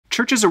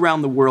Churches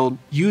around the world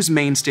use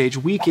MainStage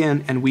week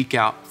in and week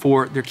out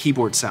for their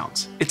keyboard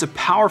sounds. It's a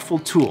powerful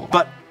tool,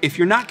 but if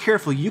you're not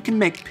careful, you can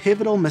make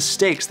pivotal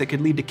mistakes that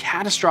could lead to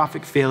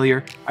catastrophic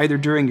failure either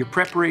during your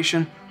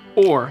preparation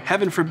or,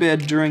 heaven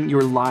forbid, during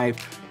your live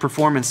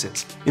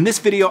performances. In this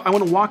video, I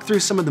want to walk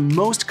through some of the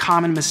most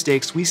common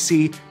mistakes we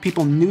see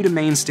people new to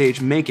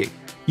MainStage making.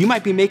 You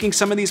might be making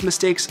some of these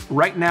mistakes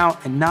right now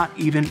and not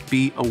even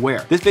be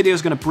aware. This video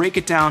is going to break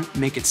it down,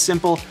 make it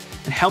simple,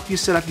 and help you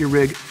set up your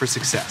rig for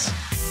success.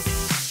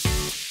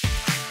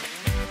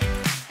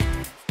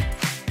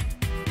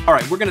 All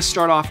right, we're gonna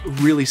start off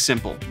really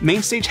simple.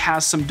 MainStage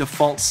has some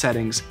default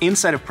settings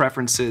inside of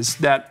preferences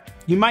that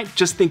you might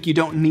just think you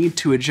don't need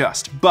to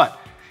adjust, but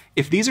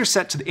if these are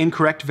set to the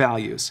incorrect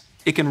values,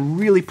 it can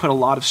really put a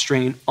lot of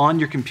strain on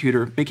your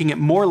computer, making it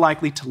more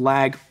likely to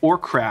lag or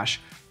crash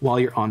while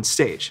you're on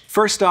stage.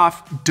 First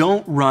off,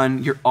 don't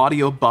run your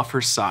audio buffer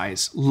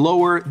size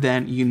lower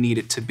than you need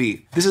it to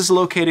be. This is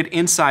located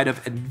inside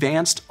of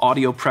advanced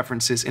audio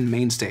preferences in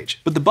MainStage.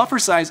 But the buffer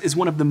size is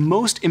one of the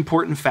most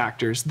important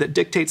factors that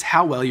dictates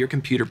how well your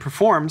computer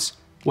performs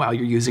while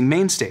you're using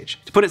MainStage.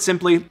 To put it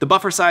simply, the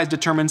buffer size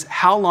determines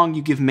how long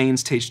you give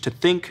MainStage to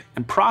think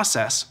and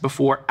process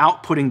before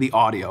outputting the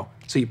audio.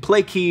 So you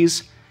play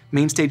keys,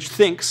 MainStage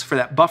thinks for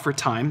that buffer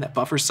time, that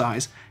buffer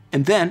size,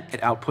 and then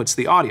it outputs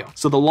the audio.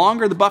 So the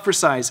longer the buffer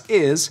size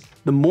is,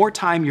 the more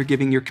time you're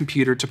giving your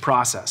computer to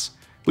process,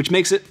 which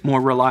makes it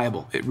more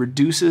reliable. It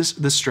reduces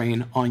the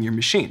strain on your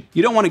machine.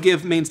 You don't want to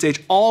give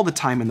MainStage all the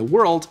time in the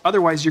world,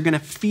 otherwise you're gonna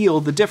feel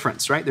the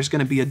difference, right? There's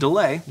gonna be a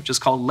delay, which is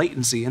called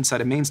latency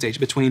inside of MainStage,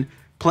 between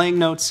playing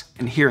notes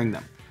and hearing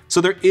them.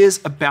 So there is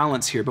a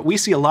balance here, but we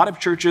see a lot of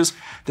churches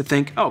that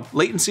think, oh,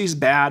 latency is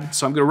bad,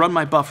 so I'm gonna run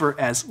my buffer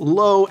as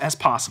low as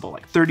possible,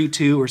 like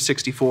 32 or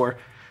 64.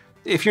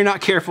 If you're not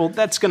careful,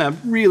 that's gonna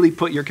really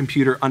put your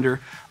computer under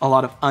a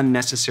lot of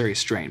unnecessary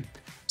strain.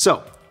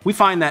 So we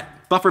find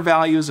that buffer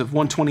values of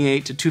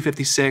 128 to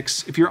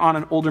 256, if you're on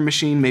an older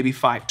machine, maybe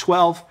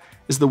 512,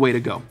 is the way to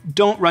go.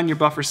 Don't run your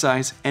buffer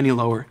size any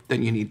lower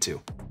than you need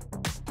to.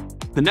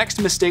 The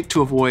next mistake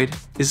to avoid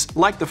is,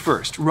 like the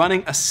first,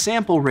 running a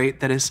sample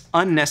rate that is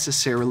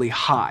unnecessarily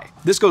high.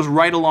 This goes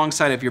right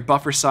alongside of your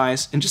buffer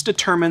size and just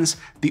determines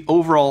the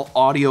overall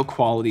audio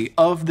quality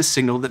of the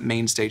signal that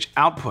MainStage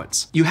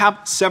outputs. You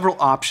have several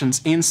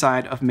options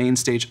inside of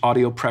MainStage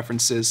audio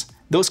preferences.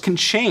 Those can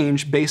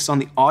change based on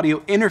the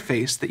audio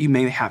interface that you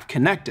may have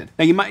connected.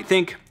 Now you might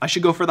think, I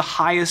should go for the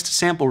highest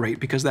sample rate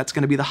because that's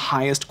gonna be the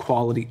highest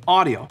quality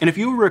audio. And if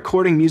you were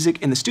recording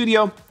music in the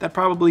studio, that'd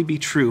probably be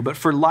true, but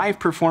for live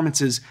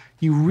performances,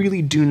 you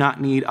really do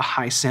not need a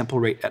high sample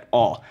rate at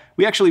all.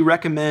 We actually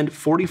recommend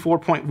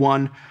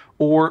 44.1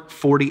 or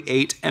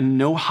 48 and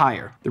no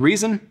higher. The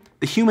reason?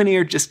 The human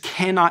ear just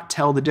cannot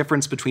tell the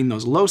difference between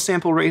those low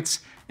sample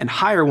rates and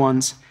higher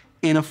ones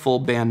in a full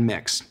band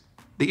mix.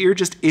 The ear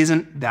just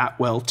isn't that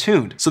well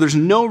tuned. So there's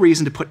no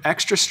reason to put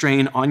extra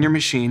strain on your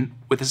machine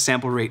with a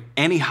sample rate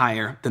any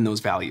higher than those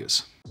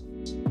values.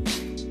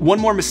 One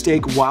more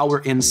mistake while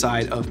we're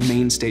inside of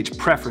MainStage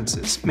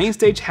preferences.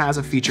 MainStage has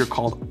a feature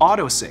called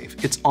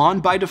autosave. It's on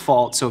by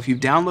default, so if you've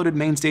downloaded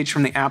MainStage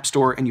from the App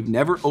Store and you've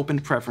never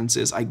opened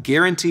preferences, I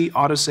guarantee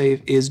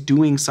autosave is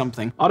doing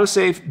something.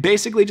 Autosave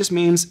basically just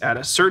means at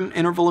a certain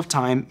interval of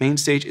time,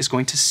 MainStage is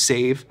going to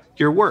save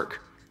your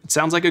work. It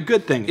sounds like a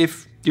good thing.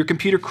 If your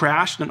computer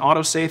crashed and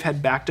autosave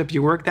had backed up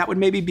your work, that would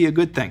maybe be a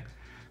good thing.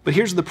 But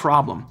here's the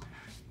problem.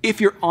 If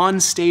you're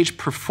on stage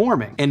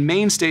performing and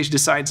MainStage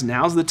decides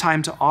now's the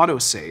time to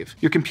autosave,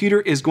 your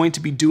computer is going to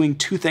be doing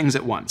two things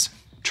at once.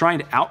 Trying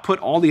to output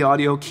all the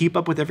audio, keep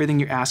up with everything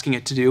you're asking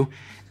it to do,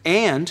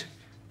 and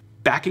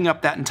backing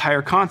up that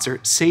entire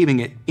concert, saving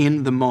it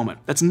in the moment.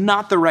 That's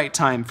not the right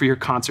time for your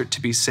concert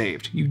to be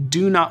saved. You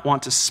do not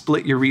want to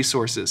split your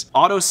resources.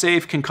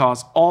 Autosave can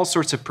cause all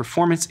sorts of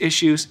performance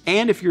issues,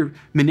 and if you're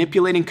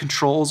manipulating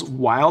controls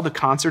while the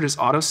concert is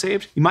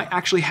autosaved, you might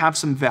actually have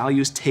some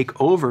values take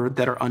over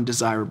that are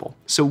undesirable.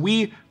 So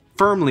we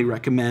firmly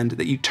recommend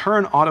that you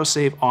turn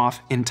autosave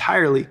off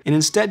entirely and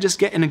instead just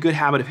get in a good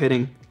habit of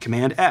hitting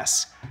Command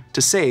S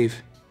to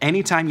save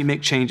anytime you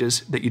make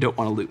changes that you don't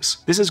want to lose.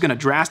 This is going to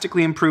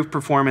drastically improve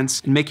performance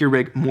and make your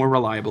rig more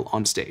reliable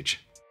on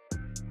stage.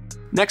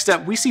 Next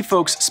up, we see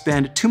folks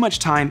spend too much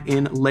time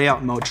in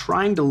layout mode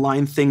trying to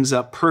line things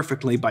up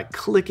perfectly by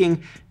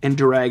clicking and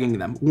dragging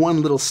them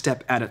one little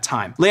step at a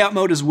time. Layout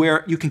mode is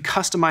where you can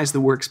customize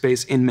the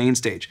workspace in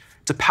MainStage.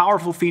 It's a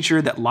powerful feature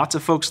that lots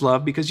of folks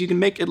love because you can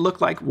make it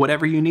look like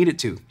whatever you need it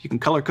to. You can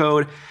color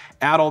code,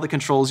 add all the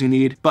controls you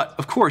need, but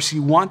of course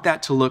you want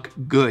that to look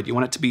good. You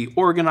want it to be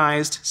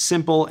organized,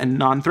 simple, and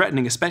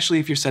non-threatening, especially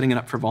if you're setting it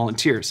up for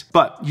volunteers.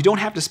 But you don't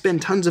have to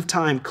spend tons of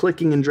time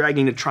clicking and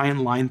dragging to try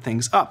and line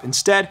things up.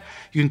 Instead,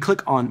 you can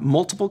click on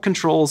multiple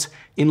controls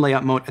in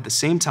layout mode at the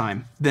same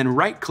time, then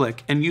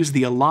right-click and use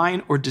the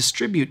align or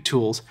distribute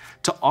tools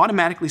to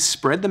automatically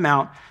spread them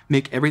out,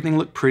 make everything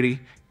look pretty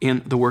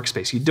in the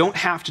workspace. You don't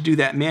have to do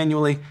that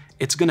manually.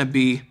 It's gonna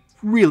be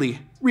really,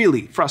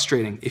 really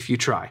frustrating if you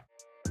try.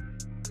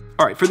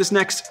 All right, for this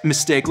next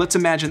mistake, let's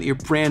imagine that you're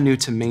brand new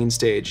to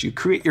MainStage. You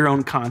create your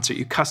own concert,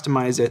 you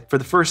customize it. For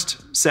the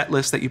first set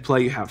list that you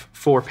play, you have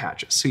 4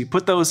 patches. So you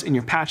put those in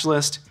your patch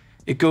list,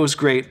 it goes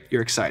great,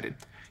 you're excited.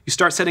 You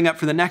start setting up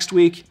for the next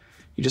week,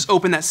 you just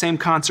open that same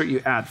concert,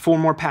 you add 4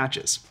 more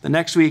patches. The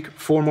next week,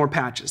 4 more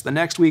patches. The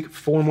next week,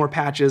 4 more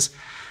patches.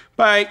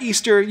 By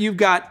Easter, you've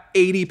got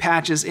 80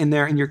 patches in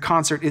there and your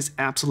concert is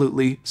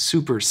absolutely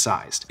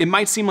supersized. It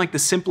might seem like the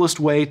simplest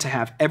way to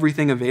have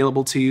everything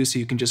available to you so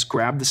you can just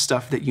grab the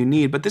stuff that you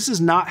need, but this is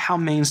not how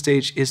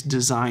MainStage is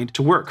designed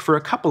to work for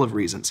a couple of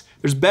reasons.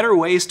 There's better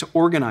ways to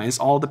organize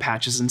all the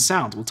patches and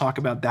sounds. We'll talk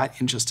about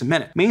that in just a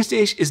minute.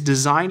 MainStage is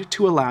designed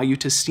to allow you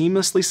to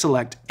seamlessly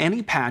select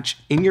any patch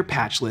in your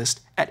patch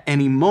list at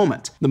any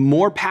moment. The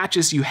more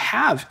patches you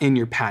have in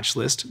your patch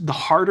list, the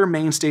harder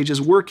MainStage is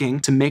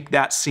working to make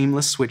that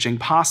seamless switching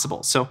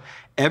possible. So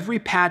every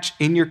patch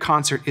in your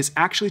concert is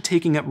actually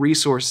taking up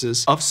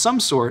resources of some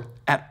sort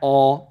at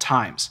all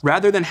times.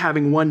 Rather than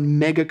having one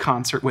mega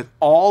concert with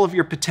all of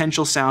your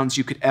potential sounds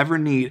you could ever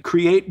need,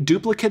 create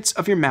duplicates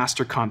of your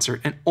master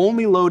concert and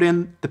only load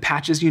in the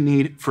patches you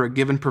need for a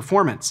given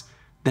performance.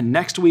 Then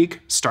next week,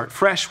 start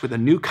fresh with a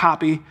new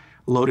copy,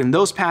 load in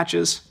those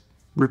patches,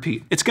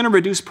 repeat. It's going to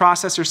reduce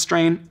processor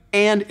strain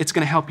and it's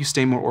going to help you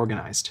stay more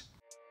organized.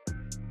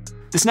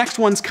 This next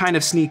one's kind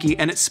of sneaky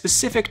and it's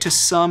specific to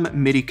some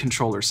MIDI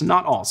controllers,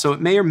 not all, so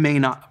it may or may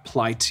not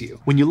apply to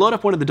you. When you load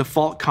up one of the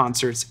default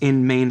concerts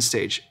in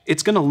MainStage,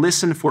 it's gonna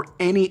listen for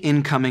any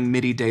incoming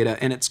MIDI data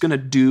and it's gonna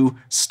do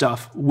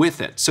stuff with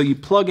it. So you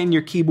plug in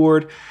your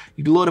keyboard,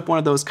 you load up one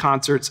of those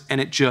concerts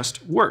and it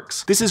just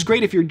works. This is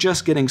great if you're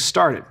just getting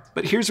started,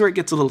 but here's where it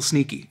gets a little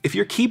sneaky. If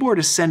your keyboard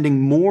is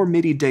sending more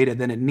MIDI data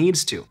than it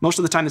needs to, most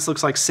of the time this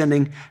looks like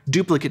sending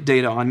duplicate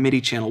data on MIDI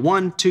channel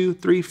 1, 2,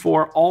 3,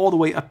 4, all the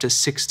way up to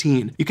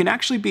 16. You can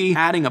actually be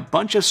adding a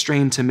bunch of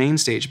strain to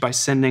MainStage by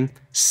sending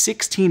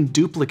 16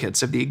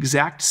 duplicates of the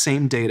exact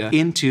same data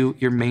into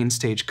your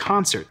MainStage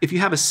concert. If you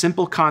have a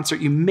simple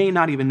concert, you may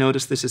not even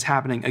notice this is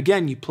happening.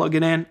 Again, you plug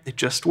it in, it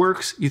just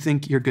works, you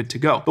think you're good to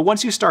go. But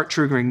once you start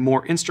triggering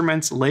more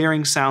instruments,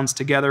 layering sounds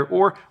together,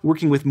 or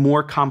working with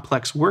more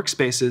complex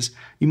workspaces,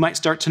 you might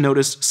start to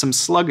notice some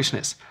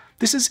sluggishness.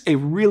 This is a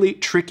really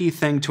tricky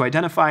thing to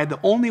identify. The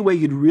only way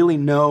you'd really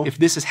know if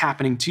this is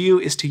happening to you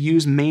is to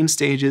use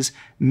MainStage's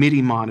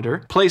MIDI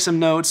monitor, play some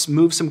notes,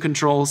 move some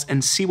controls,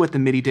 and see what the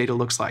MIDI data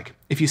looks like.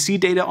 If you see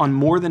data on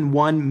more than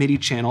one MIDI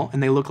channel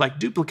and they look like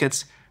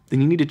duplicates,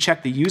 then you need to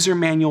check the user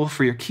manual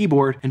for your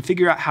keyboard and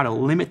figure out how to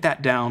limit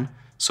that down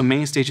so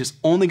MainStage is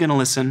only going to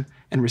listen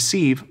and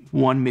receive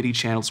one MIDI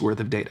channel's worth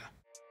of data.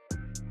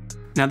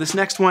 Now this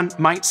next one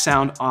might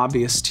sound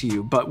obvious to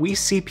you, but we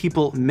see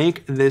people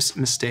make this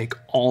mistake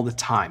all the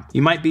time.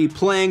 You might be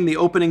playing the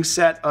opening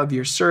set of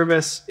your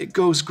service, it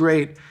goes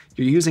great,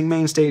 you're using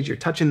MainStage, you're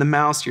touching the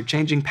mouse, you're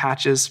changing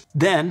patches,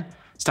 then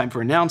it's time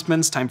for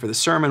announcements, time for the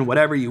sermon,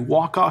 whatever, you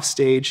walk off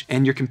stage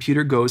and your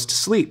computer goes to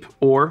sleep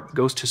or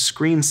goes to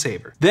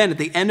screensaver. Then at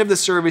the end of the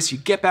service, you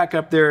get back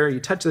up there, you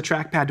touch the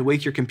trackpad to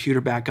wake your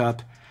computer back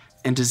up,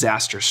 and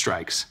disaster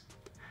strikes.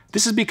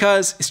 This is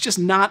because it's just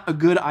not a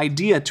good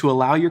idea to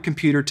allow your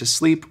computer to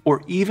sleep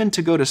or even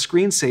to go to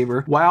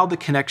screensaver while the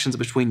connections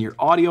between your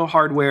audio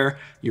hardware,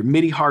 your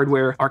MIDI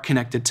hardware are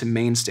connected to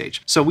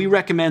MainStage. So we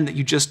recommend that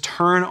you just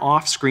turn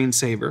off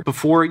screensaver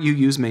before you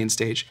use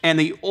MainStage, and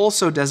that you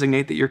also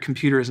designate that your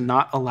computer is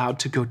not allowed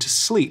to go to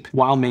sleep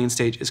while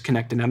MainStage is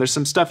connected. Now there's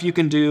some stuff you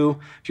can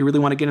do if you really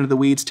want to get into the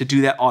weeds to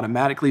do that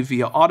automatically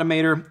via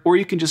Automator, or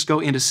you can just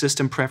go into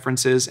system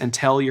preferences and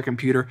tell your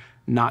computer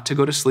not to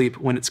go to sleep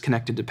when it's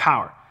connected to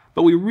power.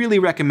 But we really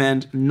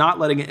recommend not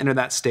letting it enter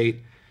that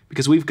state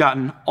because we've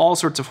gotten all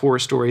sorts of horror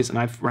stories, and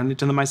I've run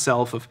into them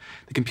myself, of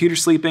the computer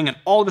sleeping and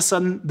all of a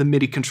sudden the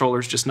MIDI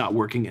controller's just not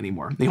working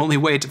anymore. The only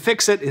way to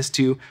fix it is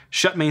to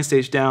shut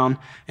MainStage down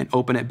and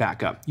open it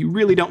back up. You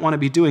really don't want to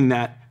be doing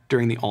that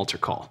during the altar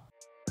call.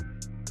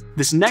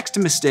 This next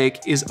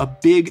mistake is a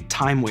big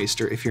time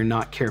waster if you're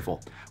not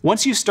careful.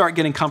 Once you start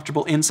getting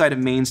comfortable inside of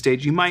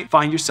MainStage, you might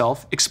find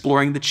yourself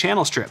exploring the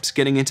channel strips,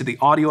 getting into the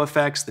audio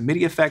effects, the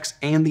MIDI effects,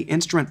 and the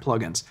instrument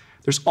plugins.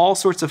 There's all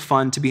sorts of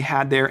fun to be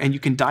had there, and you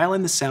can dial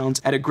in the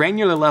sounds at a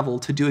granular level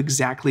to do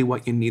exactly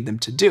what you need them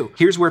to do.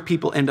 Here's where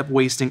people end up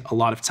wasting a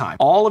lot of time.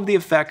 All of the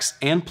effects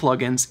and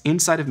plugins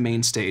inside of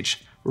MainStage,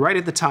 right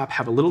at the top,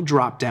 have a little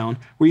drop down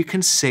where you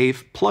can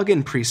save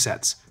plugin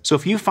presets. So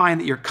if you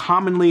find that you're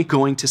commonly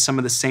going to some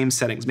of the same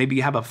settings, maybe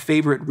you have a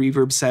favorite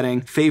reverb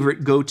setting,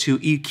 favorite go-to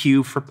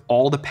EQ for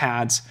all the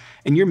pads,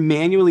 and you're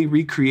manually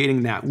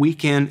recreating that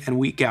week in and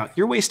week out,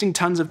 you're wasting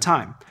tons of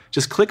time.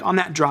 Just click on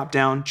that drop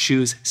down,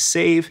 choose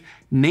Save,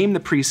 name the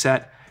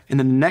preset, and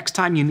then the next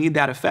time you need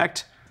that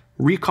effect,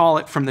 recall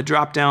it from the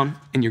drop down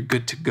and you're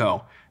good to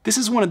go. This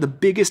is one of the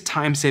biggest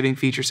time-saving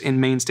features in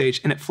MainStage,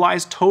 and it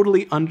flies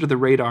totally under the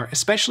radar,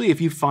 especially if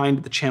you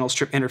find the channel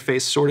strip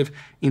interface sort of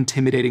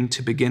intimidating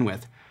to begin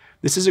with.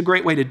 This is a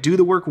great way to do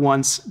the work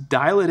once,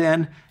 dial it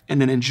in, and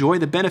then enjoy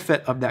the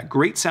benefit of that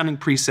great sounding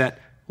preset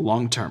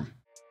long term.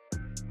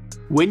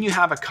 when you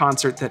have a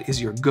concert that is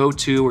your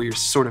go-to or your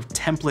sort of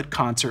template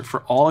concert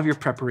for all of your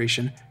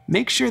preparation,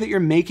 make sure that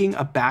you're making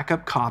a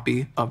backup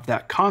copy of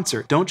that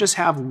concert. Don't just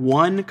have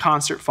one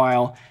concert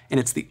file and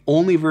it's the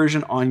only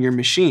version on your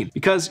machine,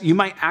 because you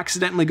might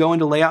accidentally go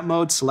into layout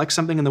mode, select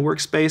something in the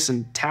workspace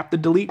and tap the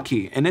delete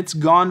key, and it's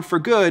gone for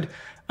good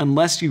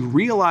unless you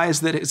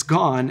realize that it's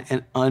gone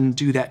and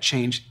undo that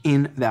change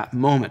in that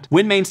moment.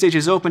 When MainStage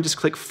is open, just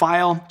click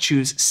File,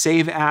 choose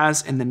Save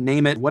As, and then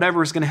name it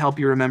whatever is going to help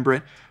you remember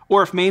it.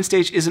 Or if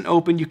MainStage isn't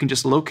open, you can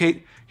just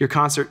locate your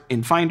concert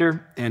in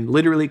Finder and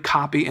literally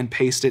copy and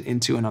paste it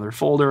into another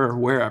folder or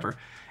wherever.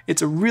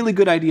 It's a really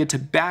good idea to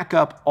back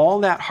up all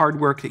that hard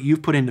work that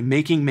you've put into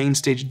making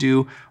MainStage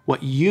do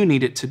what you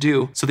need it to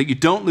do so that you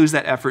don't lose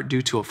that effort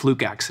due to a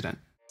fluke accident.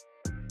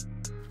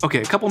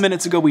 Okay, a couple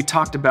minutes ago we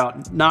talked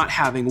about not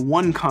having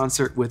one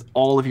concert with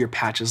all of your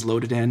patches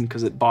loaded in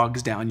because it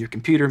bogs down your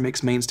computer,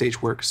 makes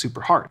MainStage work super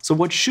hard. So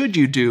what should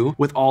you do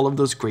with all of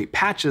those great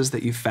patches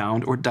that you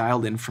found or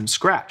dialed in from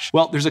scratch?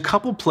 Well, there's a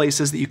couple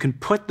places that you can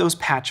put those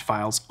patch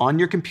files on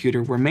your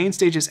computer where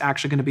MainStage is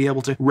actually going to be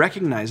able to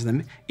recognize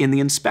them in the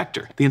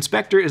inspector. The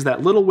inspector is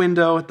that little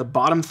window at the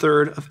bottom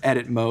third of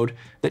edit mode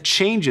that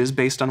changes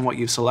based on what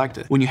you've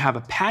selected. When you have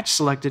a patch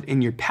selected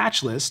in your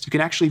patch list, you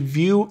can actually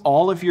view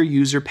all of your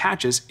user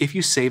patches if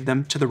you save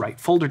them to the right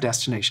folder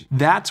destination.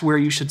 That's where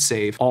you should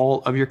save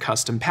all of your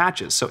custom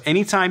patches. So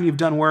anytime you've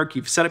done work,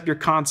 you've set up your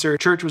concert,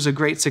 church was a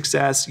great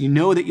success, you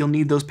know that you'll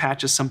need those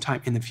patches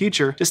sometime in the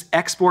future, just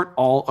export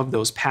all of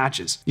those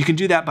patches. You can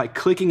do that by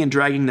clicking and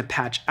dragging the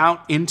patch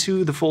out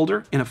into the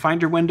folder in a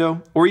Finder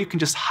window, or you can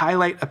just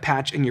highlight a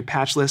patch in your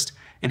patch list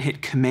and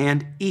hit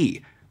Command E,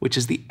 which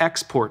is the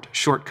export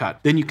shortcut.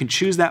 Then you can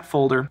choose that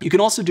folder. You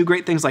can also do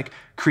great things like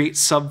create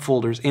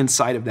subfolders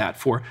inside of that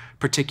for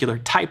particular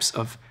types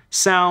of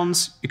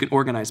sounds. You can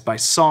organize by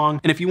song.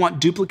 And if you want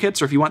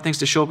duplicates or if you want things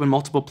to show up in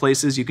multiple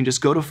places, you can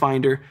just go to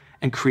Finder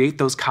and create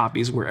those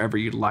copies wherever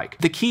you'd like.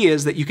 The key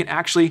is that you can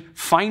actually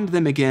find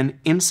them again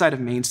inside of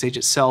MainStage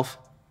itself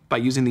by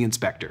using the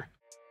inspector.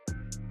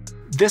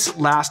 This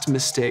last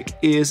mistake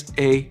is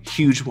a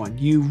huge one.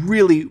 You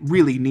really,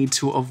 really need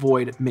to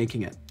avoid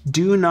making it.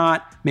 Do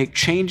not make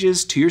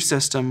changes to your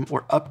system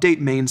or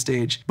update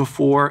MainStage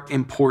before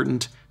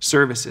important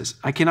services.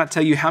 I cannot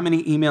tell you how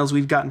many emails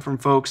we've gotten from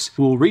folks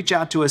who will reach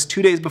out to us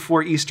 2 days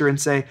before Easter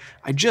and say,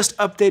 I just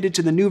updated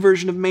to the new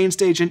version of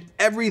MainStage and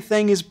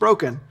everything is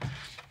broken.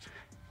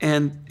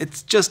 And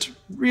it's just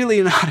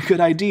really not a good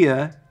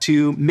idea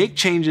to make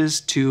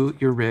changes to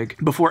your rig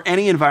before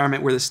any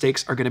environment where the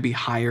stakes are going to be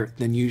higher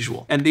than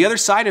usual. And the other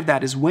side of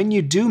that is when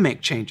you do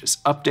make changes,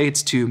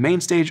 updates to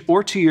MainStage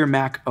or to your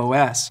Mac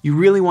OS, you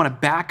really want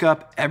to back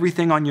up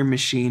everything on your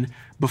machine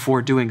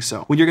before doing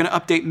so. When you're going to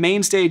update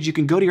MainStage, you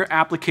can go to your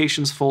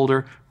Applications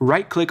folder,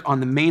 right-click on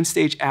the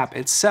MainStage app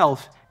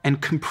itself,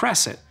 and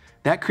compress it.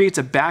 That creates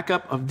a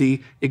backup of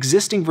the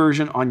existing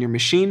version on your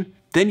machine.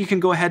 Then you can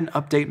go ahead and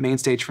update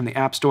MainStage from the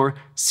App Store,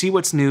 see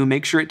what's new,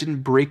 make sure it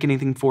didn't break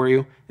anything for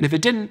you, and if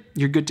it didn't,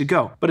 you're good to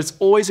go. But it's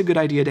always a good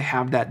idea to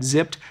have that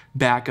zipped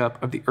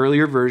backup of the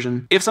earlier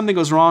version. If something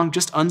goes wrong,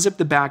 just unzip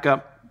the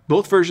backup.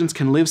 Both versions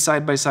can live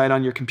side by side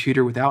on your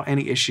computer without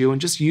any issue,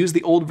 and just use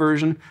the old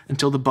version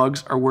until the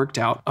bugs are worked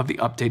out of the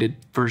updated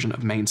version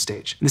of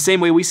MainStage. In the same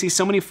way, we see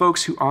so many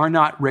folks who are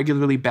not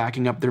regularly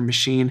backing up their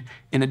machine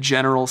in a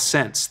general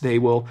sense. They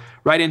will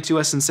write into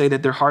us and say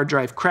that their hard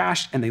drive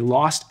crashed and they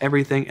lost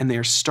everything and they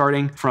are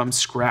starting from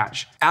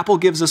scratch. Apple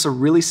gives us a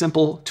really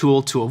simple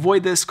tool to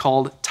avoid this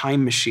called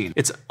Time Machine.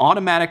 It's an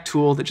automatic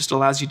tool that just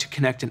allows you to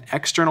connect an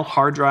external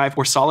hard drive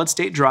or solid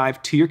state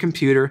drive to your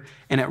computer,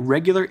 and at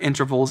regular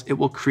intervals, it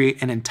will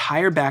create an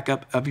entire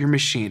backup of your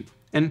machine.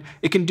 And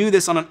it can do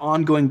this on an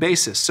ongoing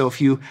basis. So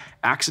if you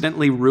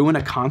accidentally ruin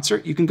a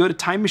concert, you can go to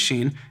Time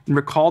Machine and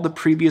recall the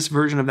previous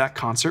version of that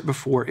concert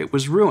before it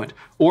was ruined.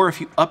 Or if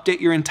you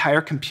update your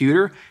entire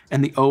computer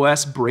and the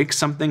OS breaks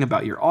something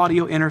about your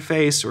audio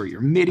interface or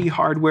your Midi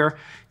hardware,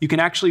 you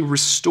can actually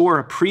restore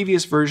a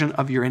previous version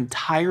of your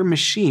entire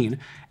machine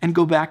and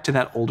go back to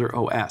that older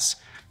OS.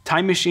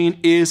 Time Machine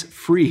is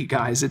free,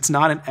 guys. It's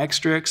not an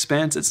extra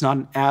expense. It's not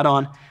an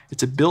add-on.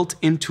 It's a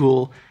built-in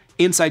tool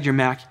inside your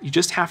Mac. You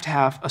just have to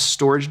have a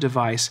storage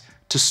device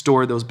to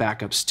store those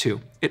backups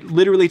to. It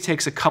literally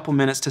takes a couple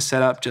minutes to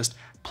set up. Just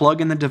plug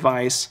in the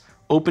device,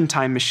 open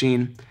Time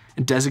Machine,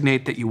 and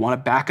designate that you want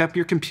to back up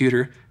your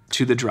computer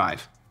to the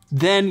drive.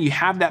 Then you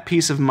have that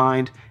peace of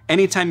mind.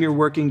 Anytime you're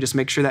working, just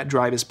make sure that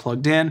drive is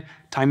plugged in.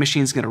 Time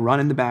Machine's going to run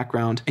in the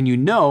background, and you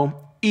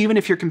know, even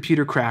if your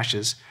computer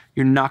crashes,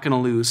 you're not going to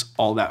lose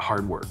all that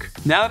hard work.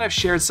 Now that I've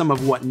shared some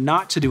of what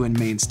not to do in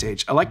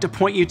MainStage, I'd like to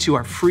point you to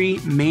our free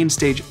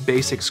MainStage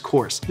Basics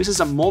course. This is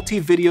a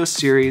multi-video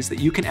series that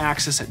you can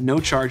access at no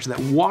charge that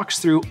walks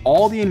through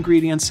all the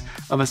ingredients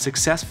of a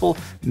successful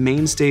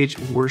MainStage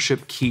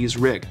Worship Keys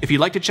rig. If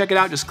you'd like to check it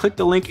out, just click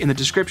the link in the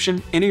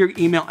description, enter your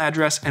email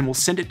address, and we'll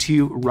send it to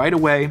you right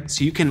away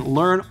so you can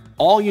learn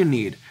all you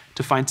need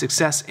to find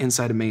success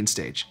inside of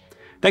MainStage.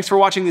 Thanks for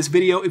watching this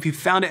video. If you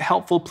found it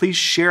helpful, please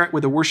share it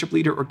with a worship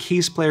leader or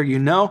keys player you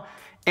know,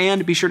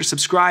 and be sure to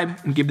subscribe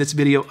and give this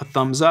video a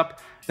thumbs up.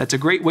 That's a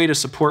great way to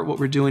support what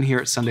we're doing here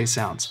at Sunday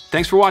Sounds.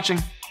 Thanks for watching.